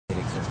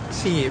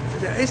Sí,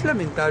 es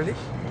lamentable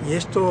y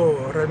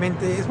esto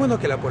realmente es bueno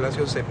que la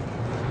población sepa.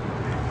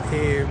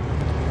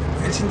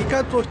 El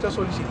sindicato está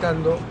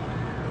solicitando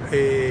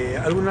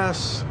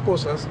algunas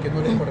cosas que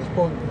no le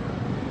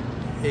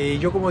corresponden.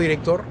 Yo como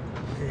director,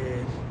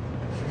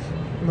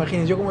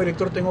 imagínense, yo como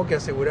director tengo que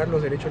asegurar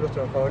los derechos de los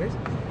trabajadores,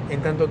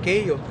 en tanto que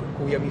ellos,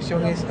 cuya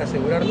misión es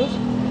asegurarlos,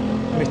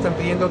 me están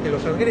pidiendo que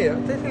los agreda.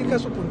 Este es el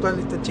caso puntual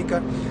de esta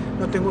chica,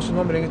 no tengo su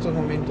nombre en estos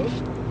momentos,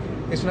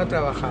 es una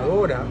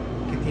trabajadora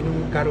que tiene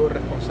un cargo de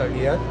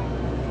responsabilidad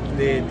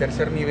de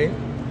tercer nivel,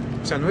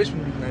 o sea, no es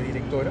una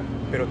directora,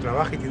 pero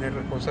trabaja y tiene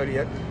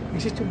responsabilidad,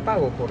 hiciste un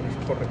pago por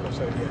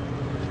responsabilidad.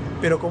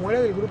 Pero como era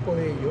del grupo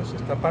de ellos,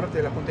 esta parte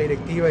de la junta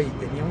directiva y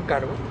tenía un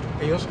cargo,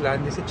 ellos la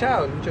han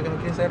desechado, han dicho que no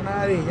quieren saber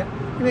nada de ella,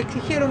 y me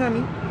exigieron a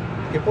mí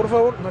que por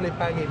favor no le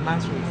pague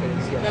más su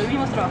diferencial. Los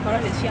mismos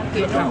trabajadores decían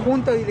que La no.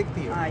 junta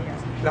directiva.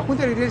 Ya. La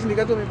junta directiva del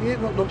sindicato me pide,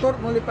 no, doctor,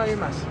 no le pague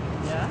más.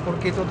 ¿Ya?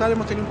 Porque total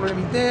hemos tenido un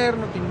problema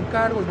interno, tiene un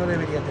cargo y no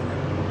debería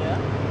tenerlo.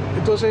 ¿Ya?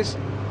 Entonces,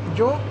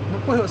 yo no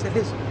puedo hacer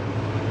eso.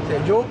 O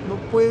sea, yo no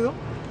puedo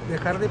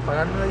dejar de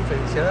pagarle una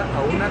diferenciada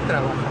a una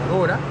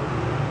trabajadora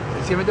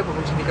sencillamente porque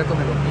un sindicato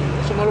me lo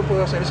pide. Eso no lo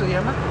puedo hacer, eso se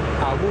llama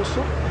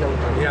abuso de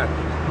autoridad.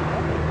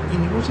 Y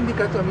ningún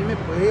sindicato a mí me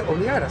puede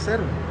obligar a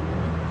hacerlo.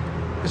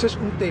 Eso es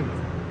un tema.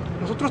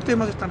 Los otros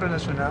temas están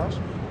relacionados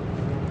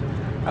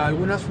a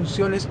algunas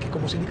funciones que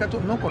como sindicato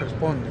no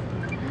corresponden.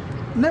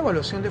 Una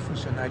evaluación de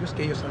funcionarios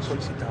que ellos han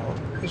solicitado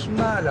es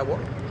una labor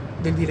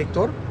del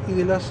director y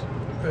de las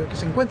que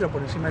se encuentra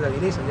por encima de la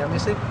diresa,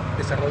 llámese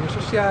desarrollo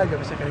social,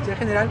 llámese gerencia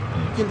general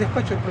y el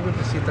despacho del propio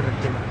presidente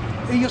regional.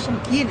 Ellos son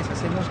quienes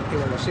hacemos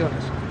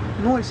evaluaciones,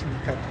 no el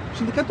sindicato. El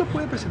sindicato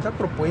puede presentar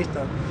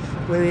propuestas,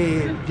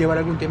 puede llevar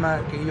algún tema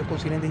que ellos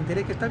consideren de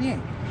interés, que está bien,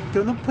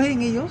 pero no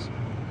pueden ellos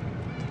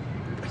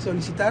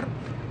solicitar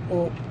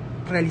o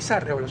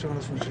realizar la evaluación a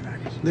los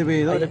funcionarios. ¿De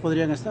veedores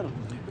podrían estar?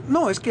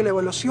 No, es que la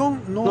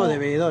evaluación no... No, de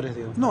veedores,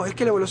 digo. No, es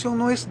que la evaluación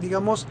no es,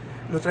 digamos,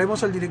 lo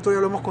traemos al director y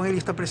hablamos con él y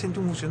está presente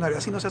un funcionario.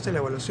 Así no se hace la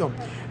evaluación.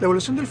 La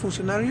evaluación del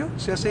funcionario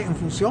se hace en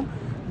función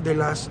de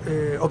los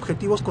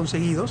objetivos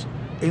conseguidos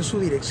en su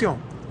dirección.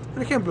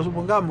 Por ejemplo,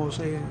 supongamos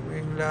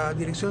en la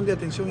dirección de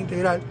atención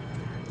integral,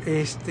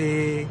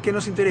 ¿qué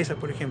nos interesa,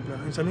 por ejemplo?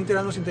 En salud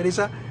integral nos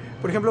interesa,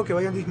 por ejemplo, que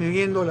vayan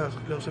disminuyendo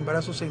los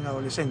embarazos en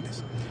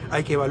adolescentes.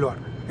 Hay que evaluar.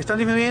 ¿Están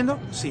disminuyendo?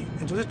 Sí,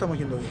 entonces estamos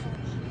yendo bien.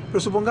 Pero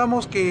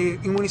supongamos que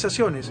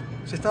inmunizaciones,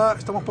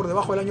 estamos por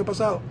debajo del año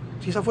pasado.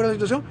 Si esa fuera la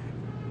situación,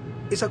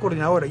 esa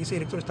coordinadora y ese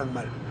director están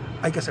mal.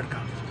 Hay que hacer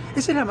cambios.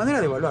 Esa es la manera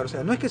de evaluar. O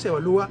sea, no es que se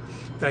evalúa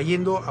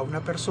trayendo a una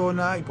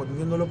persona y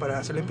poniéndolo para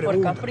hacerle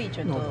preguntas. Por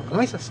capricho, no, todo.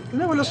 no es así.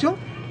 Una evaluación,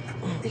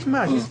 es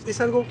más,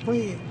 es algo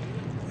muy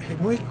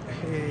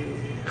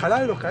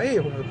jalado de los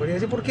cabellos, como le podría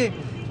decir. ¿Por qué?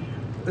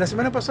 La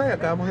semana pasada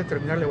acabamos de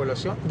terminar la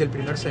evaluación del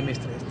primer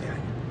semestre de este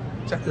año.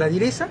 O sea, la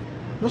diresa,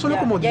 no solo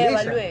como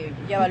diresa.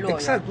 Ya evaluó.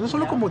 Exacto, no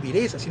solo como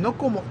diresa, sino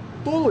como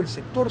todo el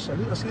sector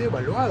salud ha sido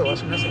evaluado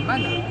hace una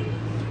semana.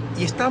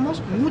 Y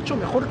estamos mucho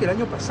mejor que el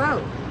año pasado.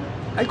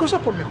 Hay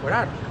cosas por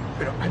mejorar,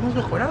 pero hemos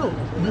mejorado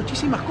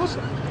muchísimas cosas.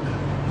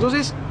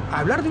 Entonces,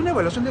 hablar de una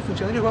evaluación de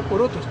funcionarios va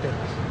por otros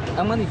temas.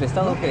 Han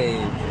manifestado que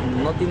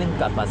no tienen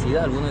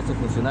capacidad algunos de estos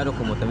funcionarios,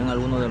 como también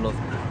algunos de los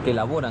que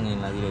laboran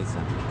en la diresa.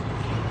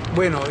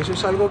 Bueno, eso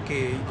es algo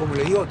que, como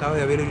le digo, acaba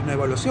de haber una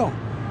evaluación.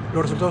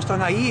 Los resultados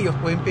están ahí, ellos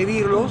pueden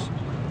pedirlos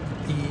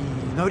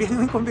y no habría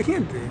ningún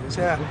inconveniente. O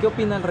sea, ¿Qué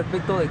opina al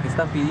respecto de que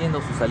están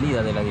pidiendo su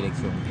salida de la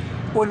dirección?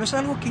 bueno, es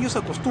algo que ellos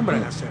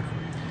acostumbran a hacer.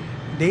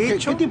 De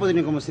hecho, ¿Qué tiempo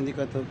tienen como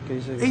sindicato? Que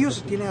dice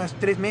ellos tienen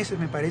 3 meses,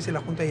 me parece,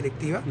 la junta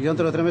directiva. Y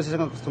entre los 3 meses se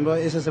han acostumbrado,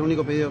 ¿ese es el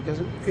único pedido que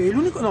hacen?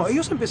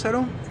 Ellos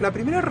empezaron, la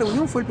primera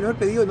reunión fue el primer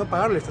pedido de no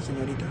pagarle a esta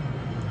señorita.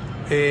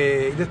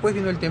 Después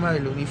vino el tema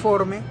del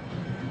uniforme,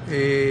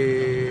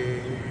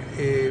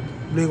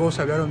 luego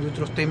se hablaron de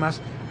otros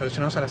temas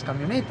relacionados a las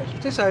camionetas.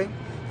 Ustedes saben,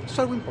 esto es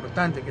algo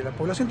importante que la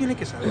población tiene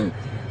que saber.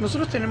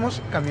 Nosotros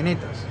tenemos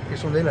camionetas que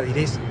son de la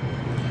diresa,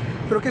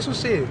 pero ¿qué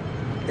sucede?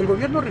 El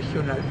gobierno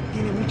regional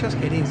tiene muchas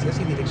gerencias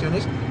y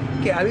direcciones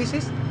que a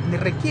veces le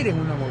requieren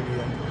una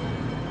movilidad.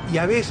 Y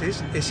a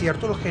veces, es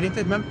cierto, los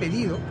gerentes me han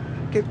pedido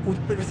que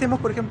prestemos,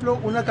 por ejemplo,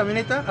 una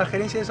camioneta a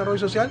Gerencia de Desarrollo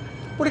Social.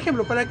 Por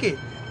ejemplo, ¿para qué?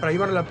 Para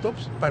llevar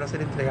laptops para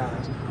ser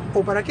entregadas.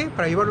 ¿O para qué?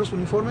 Para llevar los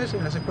uniformes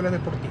en las escuelas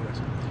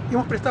deportivas. Y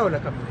hemos prestado la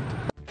camioneta.